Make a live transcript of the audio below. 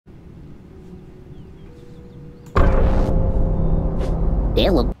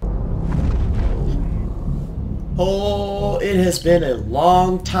Hello. Oh, it has been a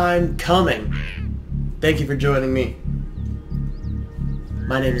long time coming. Thank you for joining me.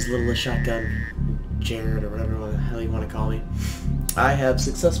 My name is Little Shotgun, Jared, or whatever the hell you want to call me. I have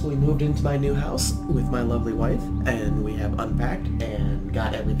successfully moved into my new house with my lovely wife, and we have unpacked and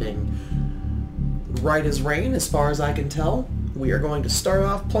got everything right as rain as far as I can tell. We are going to start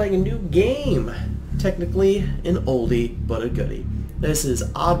off playing a new game. Technically an oldie, but a goodie. This is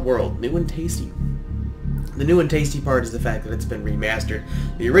Oddworld, new and tasty. The new and tasty part is the fact that it's been remastered.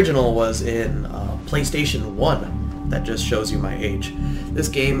 The original was in PlayStation 1. That just shows you my age. This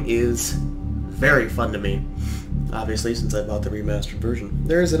game is very fun to me, obviously, since I bought the remastered version.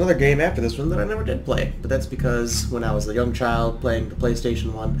 There is another game after this one that I never did play, but that's because when I was a young child playing the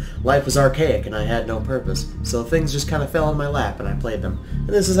PlayStation 1, life was archaic and I had no purpose. So things just kind of fell in my lap and I played them. And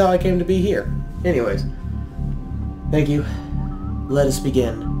this is how I came to be here. Anyways, thank you. Let us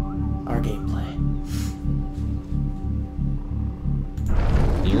begin our gameplay.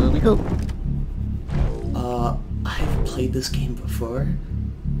 Here we go. I've played this game before.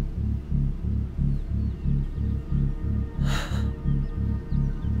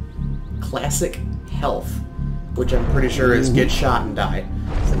 Classic health, which I'm pretty sure is get shot and die.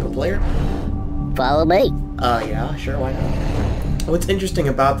 Single player? Follow me. Yeah, sure, why not? What's interesting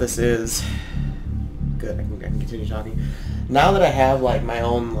about this is... Good, I can continue talking. Now that I have, like, my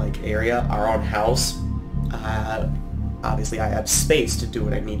own, like, area, our own house, obviously I have space to do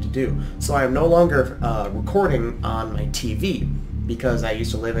what I need to do. So I am no longer recording on my TV, because I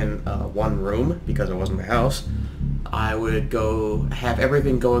used to live in one room, because it wasn't my house. I would go have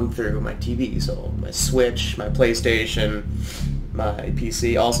everything going through my TV, so my Switch, my PlayStation, my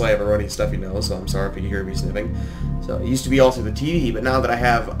PC. Also, I have a runny stuffy nose, so I'm sorry if you hear me sniffing. So it used to be also the TV, but now that I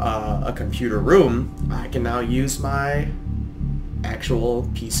have a computer room, I can now use my actual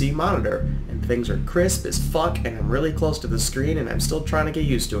PC monitor, and things are crisp as fuck, and I'm really close to the screen, and I'm still trying to get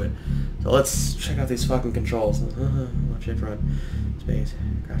used to it. So let's check out these fucking controls. Left shift run, space,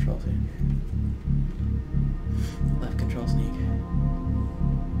 crouch roll, left control sneak,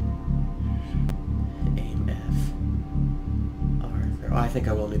 aim F, R throw. I think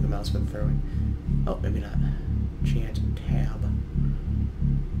I will need the mouse when throwing. Oh, maybe not. Chant tab.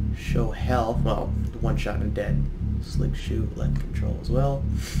 Show health. Well, one shot and dead. Slick shoot, left control as well.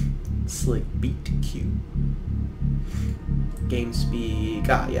 Slick beat Q. Game speed.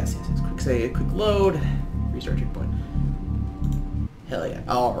 Yes. Quick save, quick load. Restart checkpoint. Hell yeah.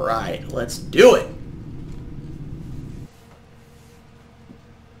 Alright, let's do it!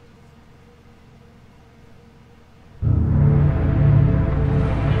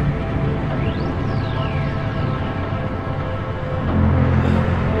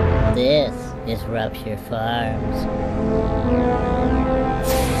 This is Rupture Farms.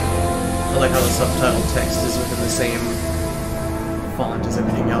 I like how the subtitle text is within the same font as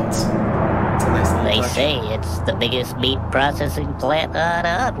everything else. It's a nice little They touch. say it's the biggest meat processing plant on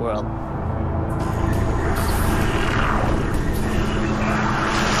Oddworld.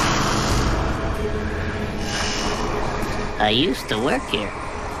 I used to work here.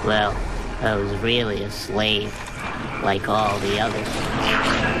 Well, I was really a slave, like all the others.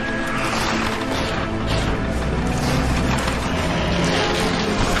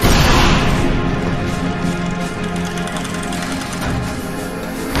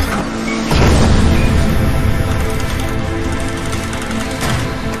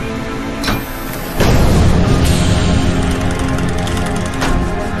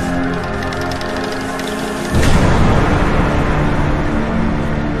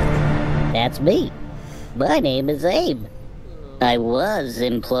 That's me. My name is Abe. I was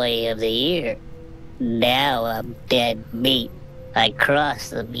Employee of the Year. Now I'm dead meat. I crossed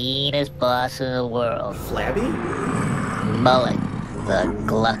the meanest boss in the world. Flabby? Mullet the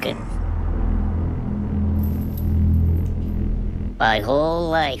Gluckin. My whole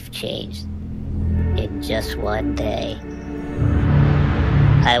life changed in just one day.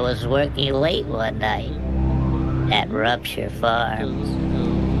 I was working late one night at Rupture Farms.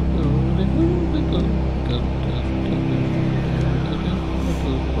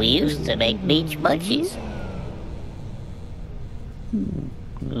 We used to make beach munchies.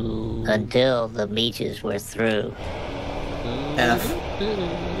 Until the beaches were through. F.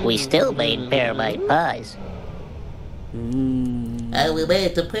 We still made paramite pies. And we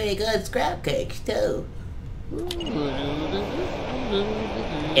made some pretty good scrap cakes, too.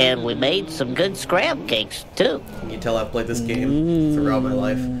 And we made some good scram cakes, too. Can you tell I've played this game throughout my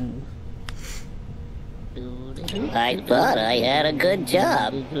life? I thought I had a good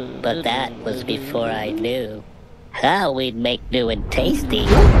job, but that was before I knew. How we'd make new and tasty,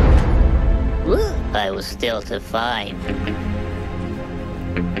 I was still to find.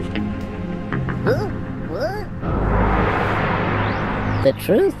 What? The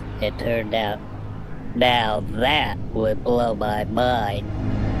truth, it turned out. Now that would blow my mind.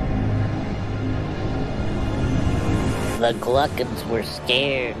 The Gluckins were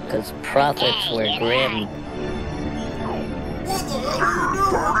scared because prophets were grim. What the hell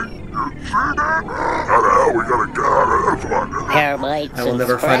are you doing? You see that? How the hell we gonna get out of this one? Termites I will and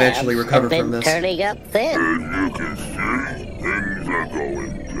never scraps financially recover have been from this. turning up thin. As you can see, things are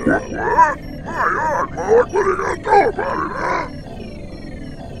going down. What? My God, Mullet, what are you gonna do about it, huh?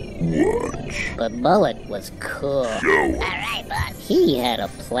 Watch. But Mullet was cool. Show us. Alright, boss. He had a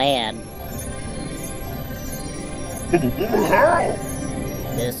plan. How?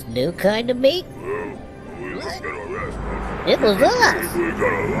 This new kind of meat? Well, we were gonna rest. It was us. We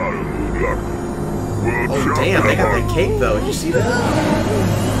got a lot of good luck. We'll Oh chop damn, they it got up. that cake though. Did you see that?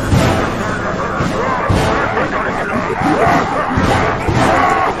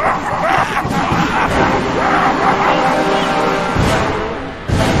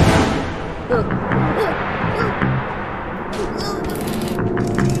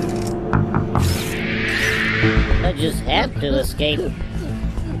 I just had to escape.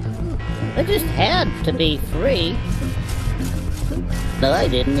 I just had to be free. I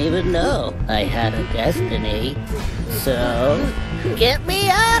didn't even know I had a destiny. So, get me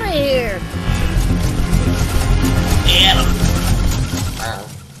out of here! Get him!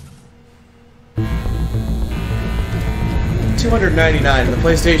 $299. In the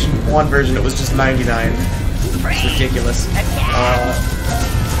PlayStation 1 version, it was just $99. It's ridiculous.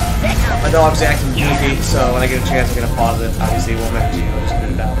 My dog's acting goofy, so when I get a chance, I'm gonna pause it. Obviously, it won't matter to you. I'll just put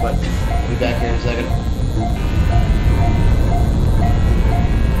it out, but I'll be back here in a second.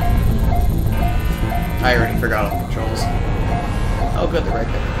 I already forgot all the controls. Oh, good, they're right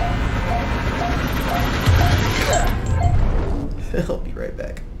there. I'll be right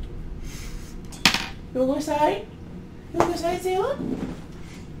back. You wanna go inside? You wanna go inside, Sailor? You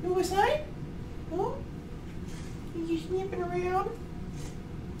wanna go inside? Huh? Are you sniffing around?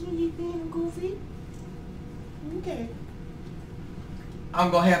 Are you being goofy? Okay. I'm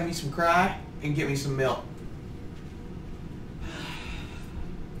gonna have me some cry and get me some milk.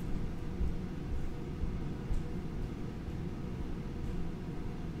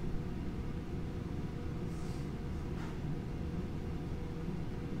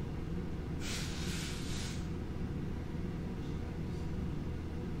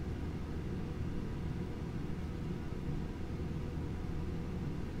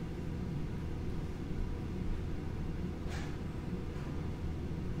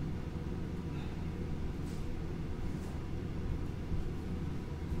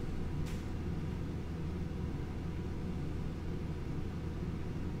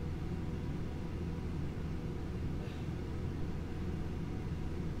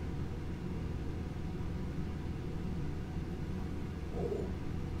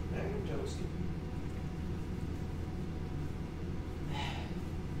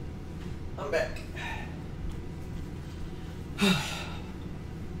 I'm back.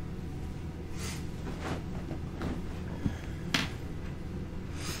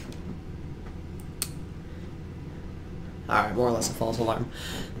 Alright, more or less a false alarm.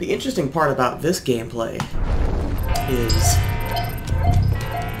 The interesting part about this gameplay is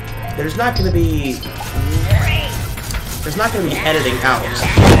there's not going to be editing out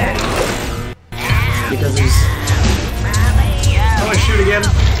because there's I want to shoot again.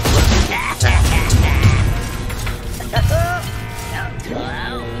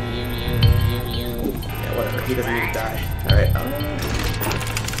 Yeah, whatever. He doesn't need to die. Alright.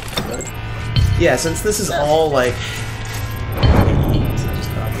 Good. Yeah, since this is all like just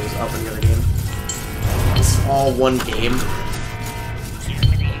goes up in the other game. This is all one game.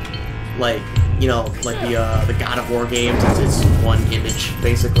 Like, you know, like the God of War games, it's one image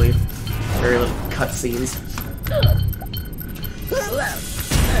basically. Very little cutscenes.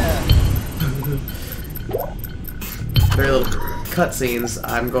 Very little cutscenes.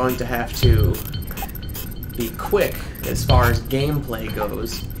 I'm going to have to be quick as far as gameplay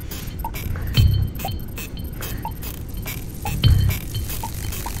goes.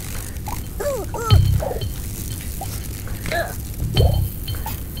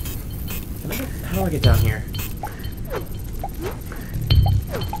 How do I get down here?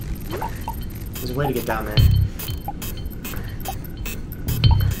 There's a way to get down there.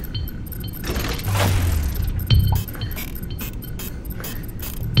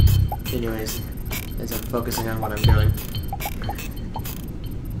 Anyways, as I'm focusing on what I'm doing.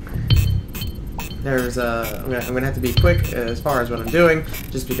 there's I'm gonna have to be quick as far as what I'm doing,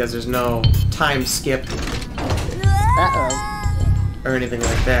 just because there's no time skip or anything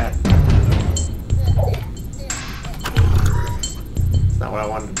like that. It's not what I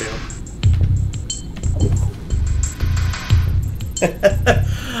wanted to do.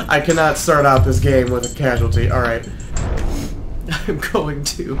 I cannot start out this game with a casualty. Alright. I'm going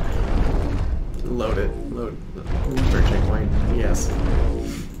to load it. Load for checkpoint. Yes.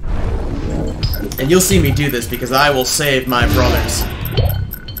 And you'll see me do this because I will save my brothers.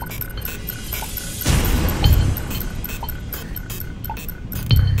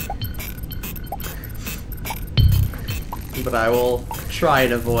 But I will try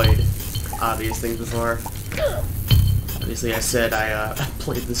and avoid obvious things before. Obviously, I said I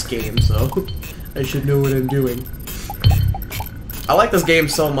played this game, so I should know what I'm doing. I like this game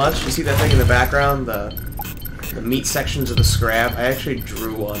so much. You see that thing in the background? The meat sections of the scrap? I actually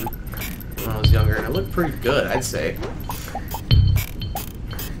drew one when I was younger, and it looked pretty good, I'd say.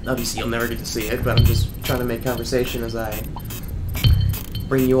 Obviously, you'll never get to see it, but I'm just trying to make conversation as I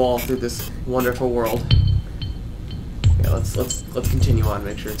bring you all through this wonderful world. Yeah, let's continue on.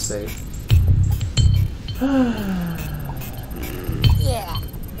 Make sure it's safe.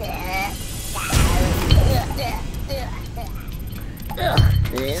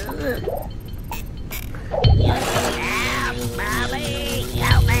 Mommy,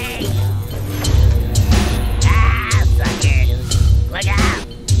 help me! Ah, sucker! Look out!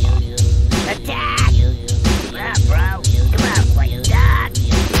 Attack! Come on, bro! Come on, play dog!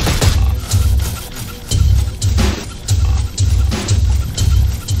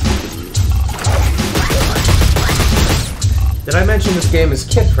 Did I mention this game is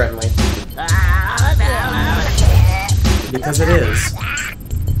kid-friendly? Oh, no! Because it is.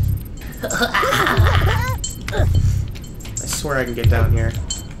 I swear I can get down here.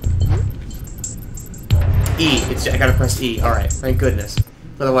 E. I gotta press E. Alright, thank goodness.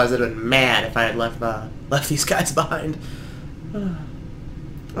 Otherwise I'd have been mad if I had left these guys behind.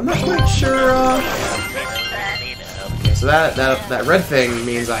 I'm not quite sure, Okay, so that red thing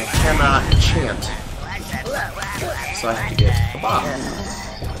means I cannot enchant. So I have to get a bomb.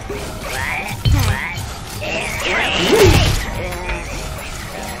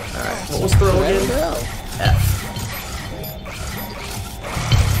 Alright, what was throw again? F.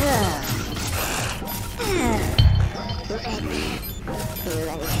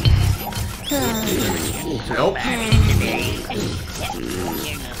 Nope.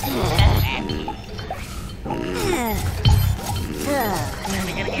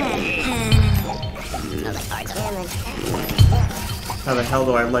 How the hell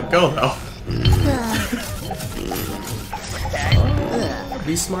do I let go, though?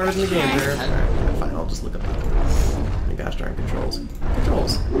 Be smarter than the game, Jared. Alright, fine, I'll just look up the gosh darn controls.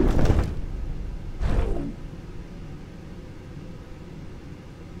 Controls.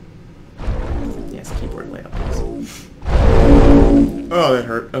 Yes, keyboard layout, please. Oh, that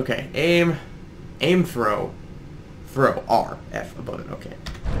hurt. Okay, aim, throw. Throw, R, F, a button, okay.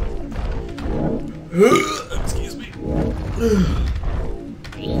 Excuse me.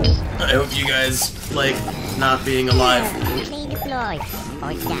 I hope you guys like not being alive. Deploy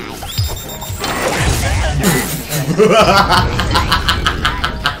or die.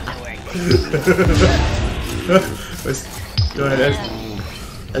 Go ahead.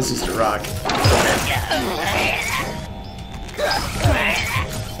 That's just a rock.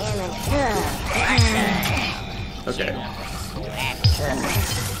 Okay.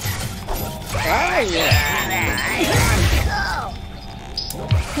 Oh yeah.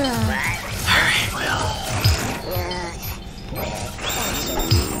 Alright, well.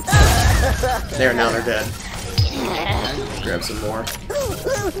 There, now they're dead. Grab some more.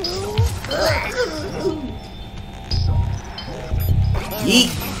 Yeet!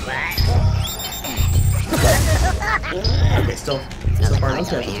 Okay, still far no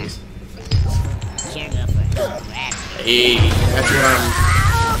casualties. Hey, that's what I'm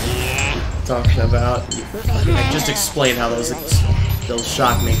talking about. I just explained how those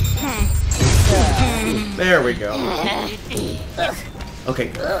shock me. There we go.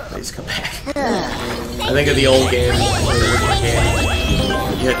 Okay, please come back. I think of the old game,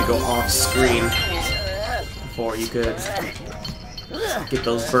 you had to go off screen before you could get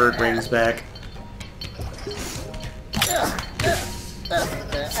those bird rings back.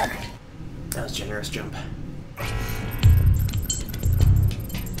 That was a generous jump.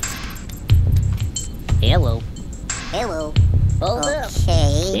 Hello. Hello. Hold up.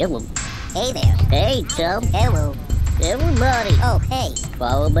 Hello. Hey there. Hey, chum. Hello. Everybody. Oh, hey.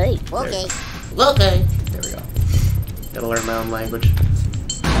 Follow me. Okay. Okay. There we go. Gotta learn my own language.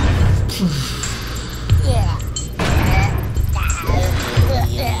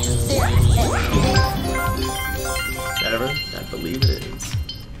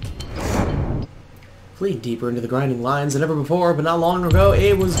 quickly, deeper into the grinding lines than ever before, but not long ago,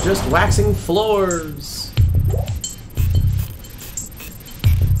 Abe was just waxing floors.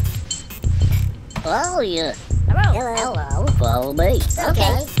 Oh, yeah. Hello. Follow me.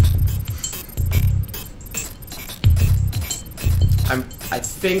 Okay. I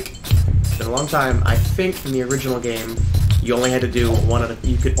think, it's been a long time, I think in the original game, you only had to do one at a,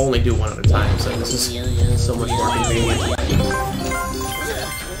 you could only do one at a time, so this is so much more convenient.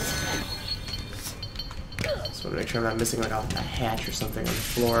 Just want to make sure I'm not missing like a hatch or something on the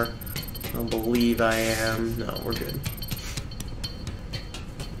floor. I don't believe I am. No, we're good.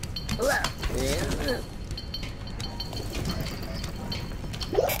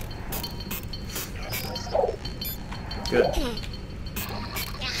 Good.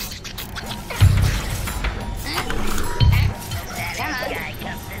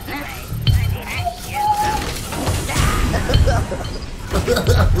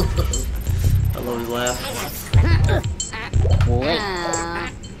 I love his laugh. Wait.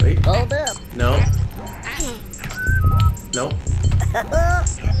 Hold up. No. Nope.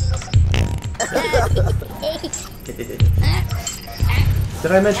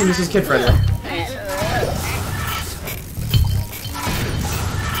 Did I mention this is kid friendly?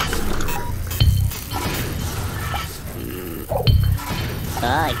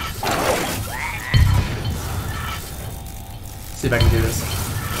 Hi. See if I can do this.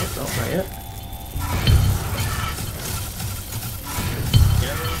 Oh, not yet.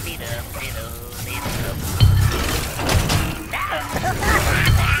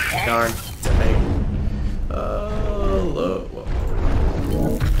 Darn. Low.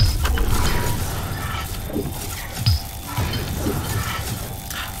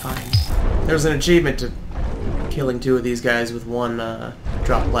 Fine. There's an achievement to killing 2 of these guys with one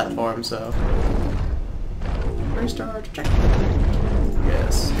drop platform, so. Restart. Check.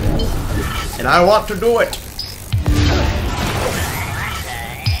 Yes. And I want to do it!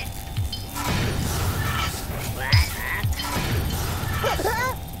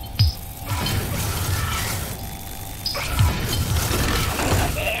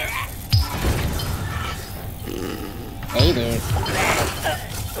 Hey there.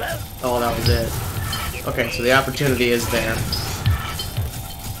 Oh, that was it. Okay, so the opportunity is there.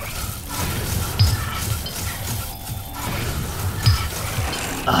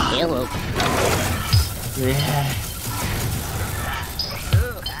 Hello. Yeah.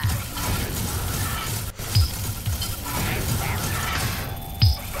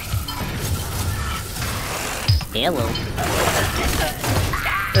 Hello.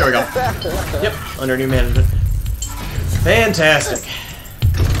 There we go. Yep, under new management. Fantastic.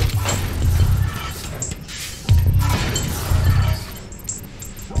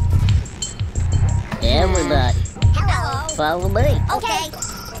 Everybody. Hello. Follow me. Okay.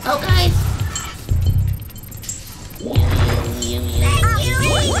 Okay.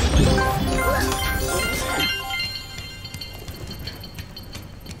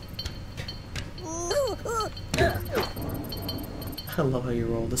 I love how you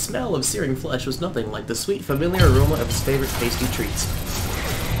roll. The smell of searing flesh was nothing like the sweet, familiar aroma of his favorite tasty treats.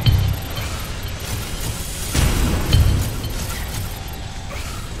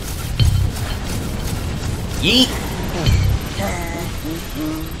 Yeet!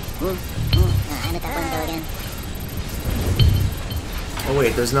 I'm at that window again. Oh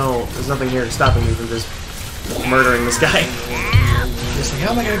wait, there's nothing here stopping me from just murdering this guy. Just like,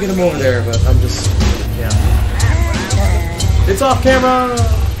 how am I gonna get him over there? But I'm just, yeah. It's off camera!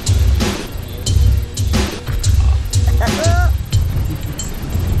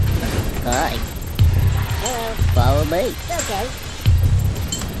 Hi. Follow me. Okay.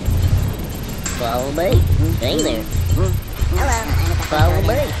 Follow me. Hey there. Hello. I'm at that Follow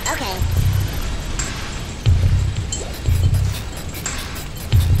window me. again. Okay.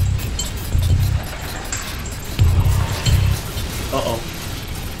 Uh-oh.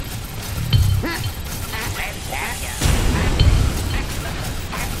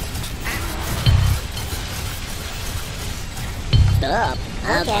 Stop.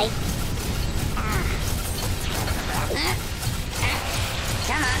 Okay.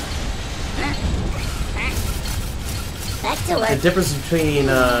 Come on. Back to The work. difference between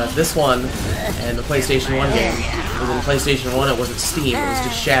this one and the PlayStation 1 game was in PlayStation 1 it wasn't Steam, it was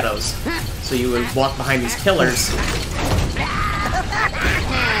just shadows. So you would walk behind these pillars.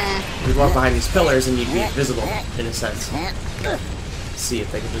 You'd walk behind these pillars and you'd be invisible, in a sense. See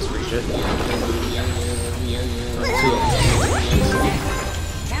if they can just reach it.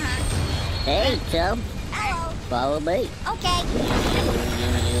 Hey, chum. Hello. Follow me. Okay.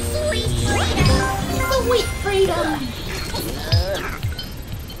 Sweet freedom. Sweet freedom.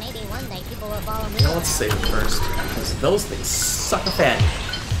 Maybe one day people people will follow me. Now let's save it first, because those things suck a fatty.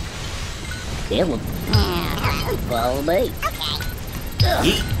 Kill him. Follow me.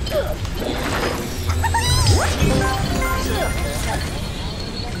 Yeet.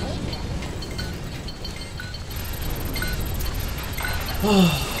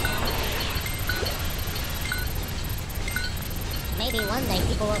 Maybe one day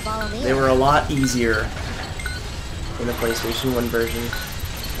people will follow me. They were a lot easier in the PlayStation 1 version.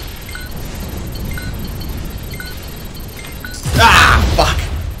 Ah! Fuck!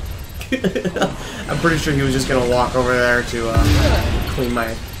 I'm pretty sure he was just gonna walk over there to clean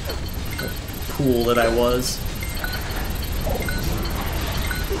my pool that I was.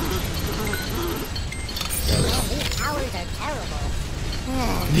 These hours are terrible.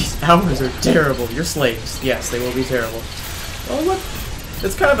 These hours are terrible. You're slaves. Yes, they will be terrible. Oh look!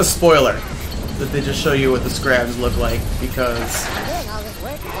 It's kind of a spoiler that they just show you what the scrabs look like, because I'm doing all this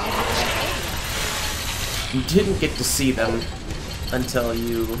work while people you didn't get to see them until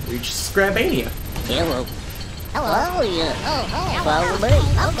you reached Scrabania. Hello. Hello. Follow you. Oh, Follow me.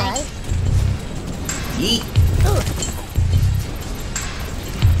 Okay. Yeet!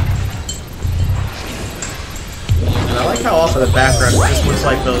 And I like how off of the background it just looks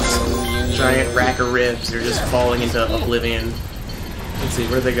like those giant rack of ribs that are just falling into oblivion. Let's see,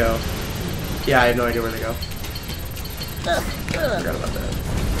 where'd they go? Yeah, I have no idea where they go. I forgot about that.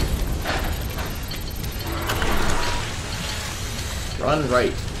 Run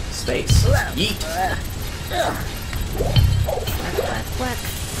right. Space. Yeet!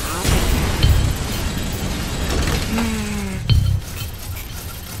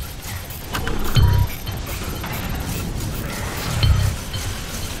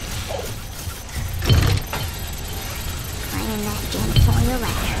 Climbing that janitorial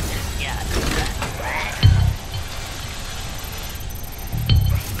ladder.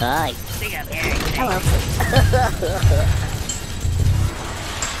 Hi. Hello.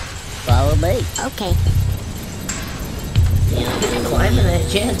 Follow me. Okay. Climbing that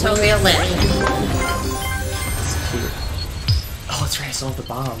janitorial ladder. That's cute. Oh, that's right, I still have the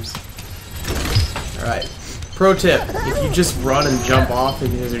bombs. Alright. Pro tip, if you just run and jump off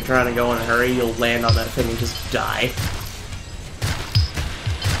because you're trying to go in a hurry, you'll land on that thing and just die.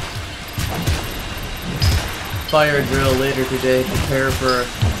 Fire drill later today. Prepare for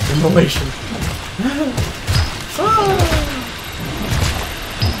immolation. So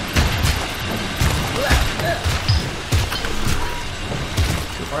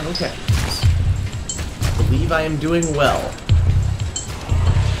far, no casualties. I believe I am doing well.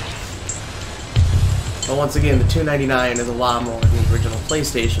 But once again, the $2.99 is a lot more than the original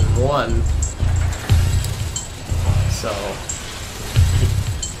PlayStation 1. So, I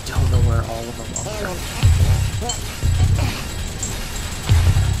don't know where all of them are.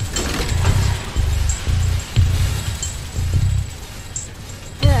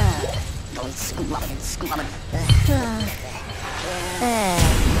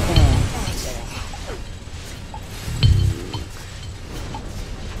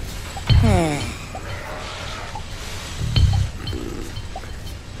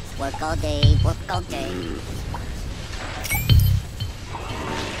 Work all day, work all day.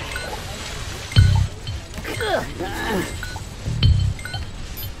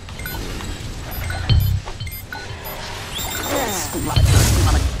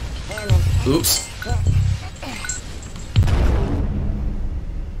 Oops.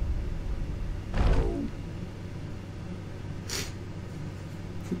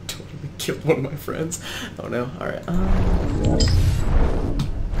 Totally killed one of my friends. Oh no. Alright.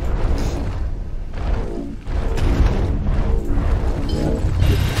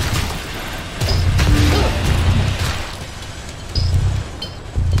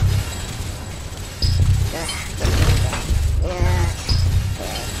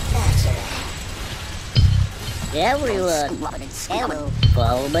 Everyone. Hello.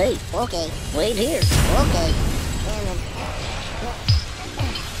 Follow me. Okay. Wait here. Okay.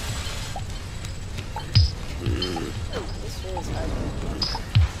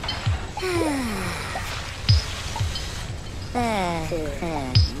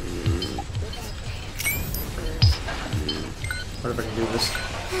 What if I can do this?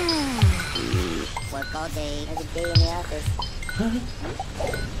 Work all day. There's a day in the office.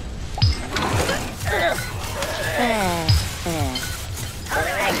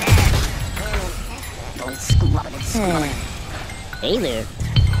 Hey there.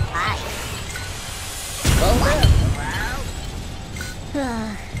 Hi.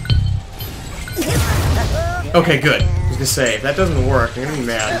 Okay, good. I was gonna say, if that doesn't work, I'm gonna be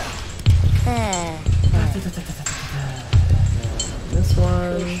mad. This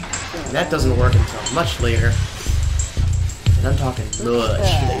one. And that doesn't work until much later. And I'm talking much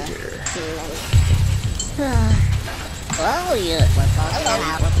later. Follow you.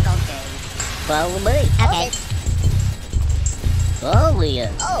 Follow me. Okay. Follow you.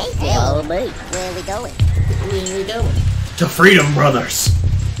 Follow me. Where are we going? Where we going? To freedom, brothers!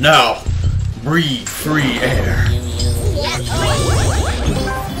 Now, breathe free air.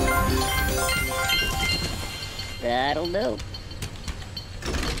 I don't know.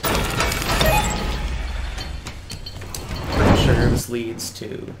 Pretty sure this leads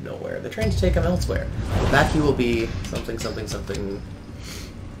to nowhere. The trains take them elsewhere. Back you will be something, something, something.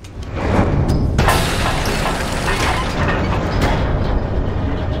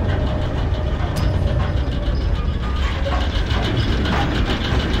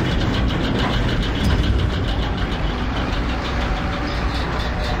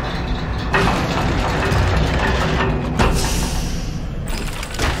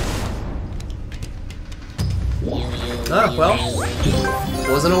 Ah, well,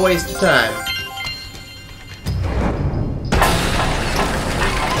 wasn't a waste of time.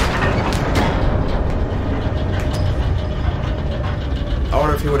 I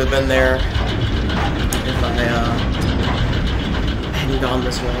wonder if he would have been there if I hadn't gone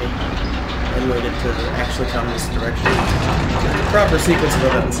this way and waited to actually come this direction. Proper sequence of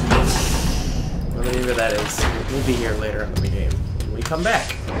events. Whatever that is, we'll be here later in the game when we come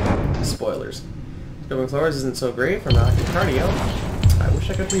back. Spoilers. Going floors isn't so great for mounting cardio. I wish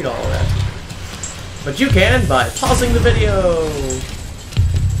I could read all of that. But you can by pausing the video!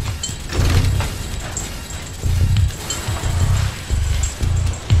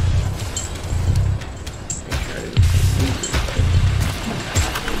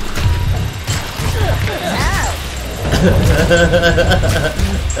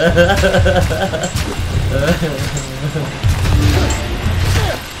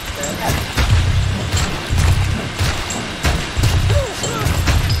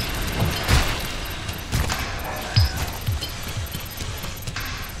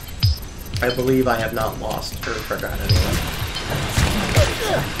 I believe I have not lost or forgotten anyone.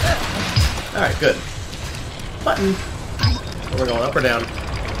 Alright, good. Button. We're going up or down?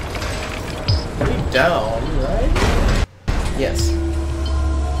 Maybe down, right? Yes.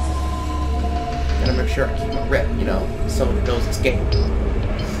 Gotta make sure I keep my rep, you know, someone who knows this game.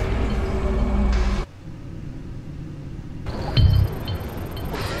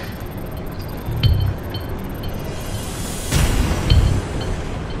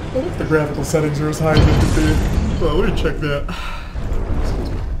 What if the graphical settings are as high as they could be? Well, let me check that. Excuse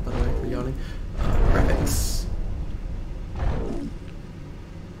me, by the way, for yawning. Graphics.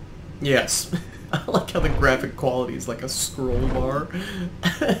 Yes. I like how the graphic quality is like a scroll bar.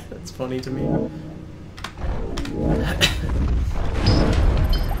 That's funny to me.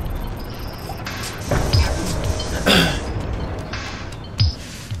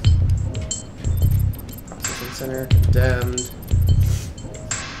 Processing center condemned.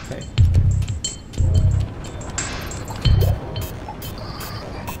 Okay.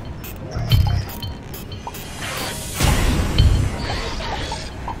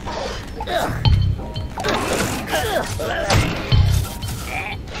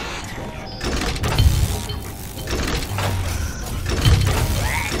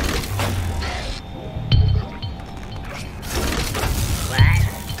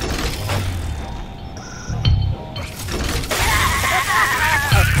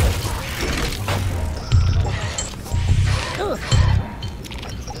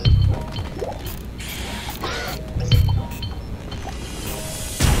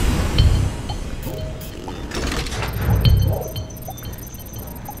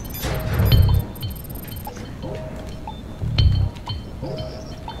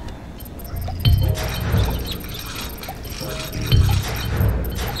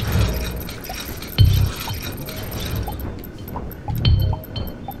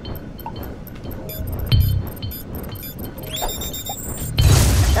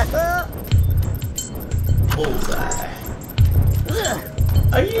 Bullseye.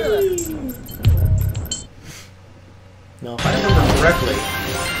 No, if I remember correctly,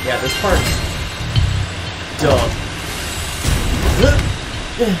 yeah, this part's dumb.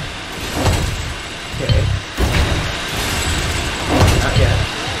 Okay. Not yet.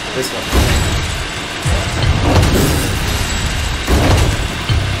 This one.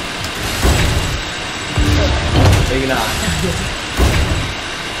 Maybe not.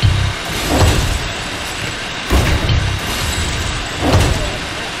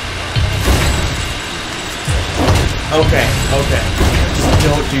 Okay, okay. Just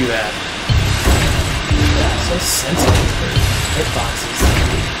don't do that. So sensitive for hitboxes.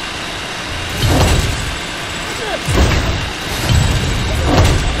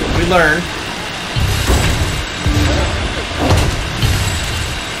 We learn.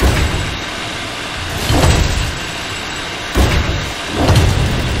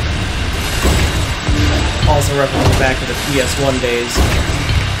 Also referencing back to the PS1 days.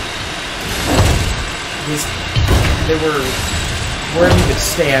 They were, where you could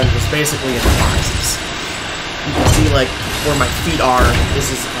stand was basically in boxes. You can see like where my feet are, this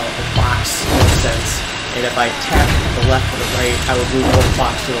is a box in a sense. And if I tap the left or the right, I would move one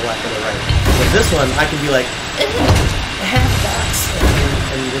box to the left or the right. But this one, I can be like, half box,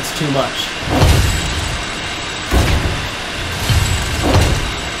 and it's too much.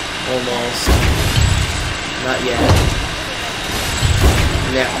 Almost. Not yet.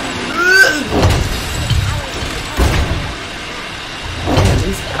 Now. Man,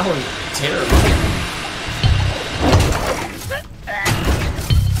 these hours are terrible.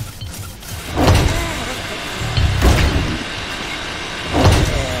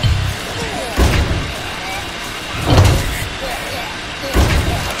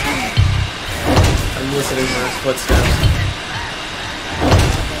 I'm listening for his footsteps.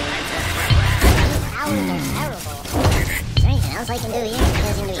 Anything else I can do here? It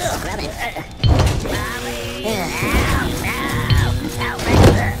doesn't seem to be scrubbing.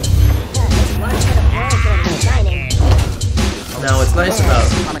 Now, what's nice about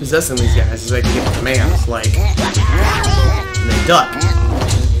possessing these guys is they can give commands like, and they duck.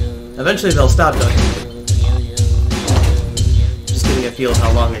 Eventually they'll stop ducking. Just getting a feel of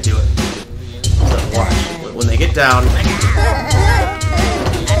how long they do it. So watch. When they get down,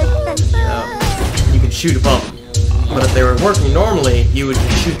 you can shoot above them. But if they were working normally, you would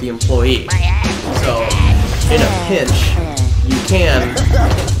just shoot the employee. So, in a pinch, you can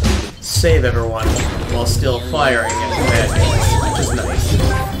save everyone while still firing at the bad guys, which is nice. Is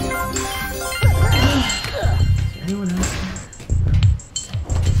there anyone else there?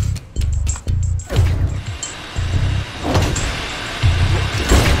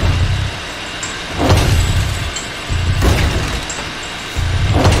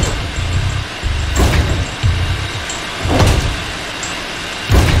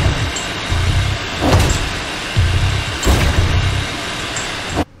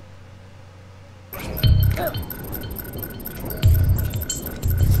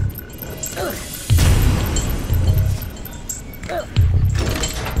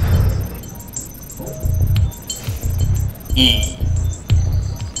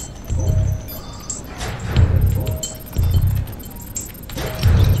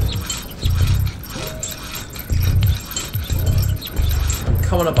 I'm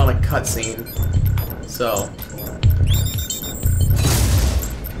coming up on a cutscene, so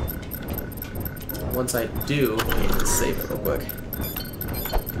once I do, let's save it real quick.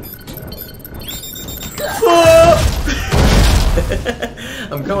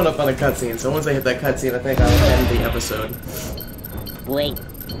 I'm coming up on a cutscene, so once I hit that cutscene, I think I'll end the episode. Wait.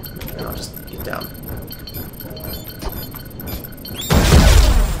 And I'll just get down.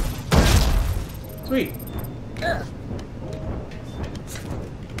 Sweet.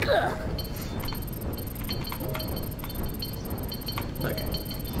 Okay.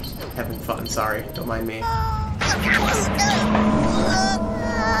 Just having fun, sorry. Don't mind me.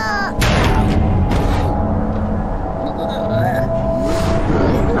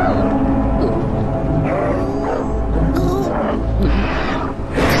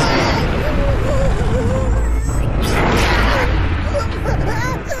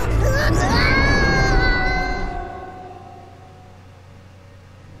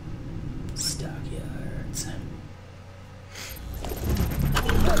 Stockyards.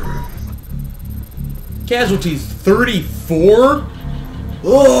 Casualties 34?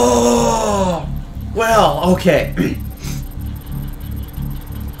 Oh! Well, okay.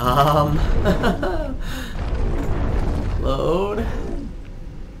 Load.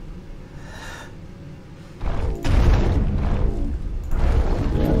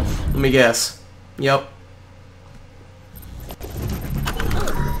 Let me guess. Yep.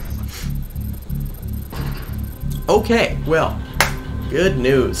 Okay, well, good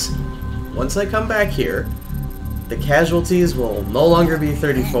news. Once I come back here, the casualties will no longer be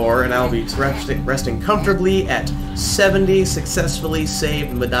 34, and I'll be resting comfortably at 70 successfully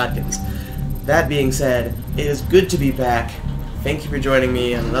saved Medodkins. That being said, it is good to be back. Thank you for joining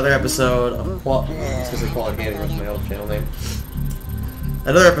me on another episode of Quality Gaming, was my old channel name.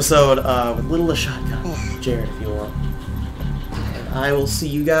 Another episode with Little Shotgun, Jared, if you want. And I will see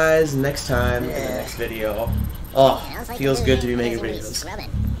you guys next time in the next video. Oh, feels good to be making videos.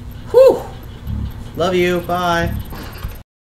 Whew! Love you, bye!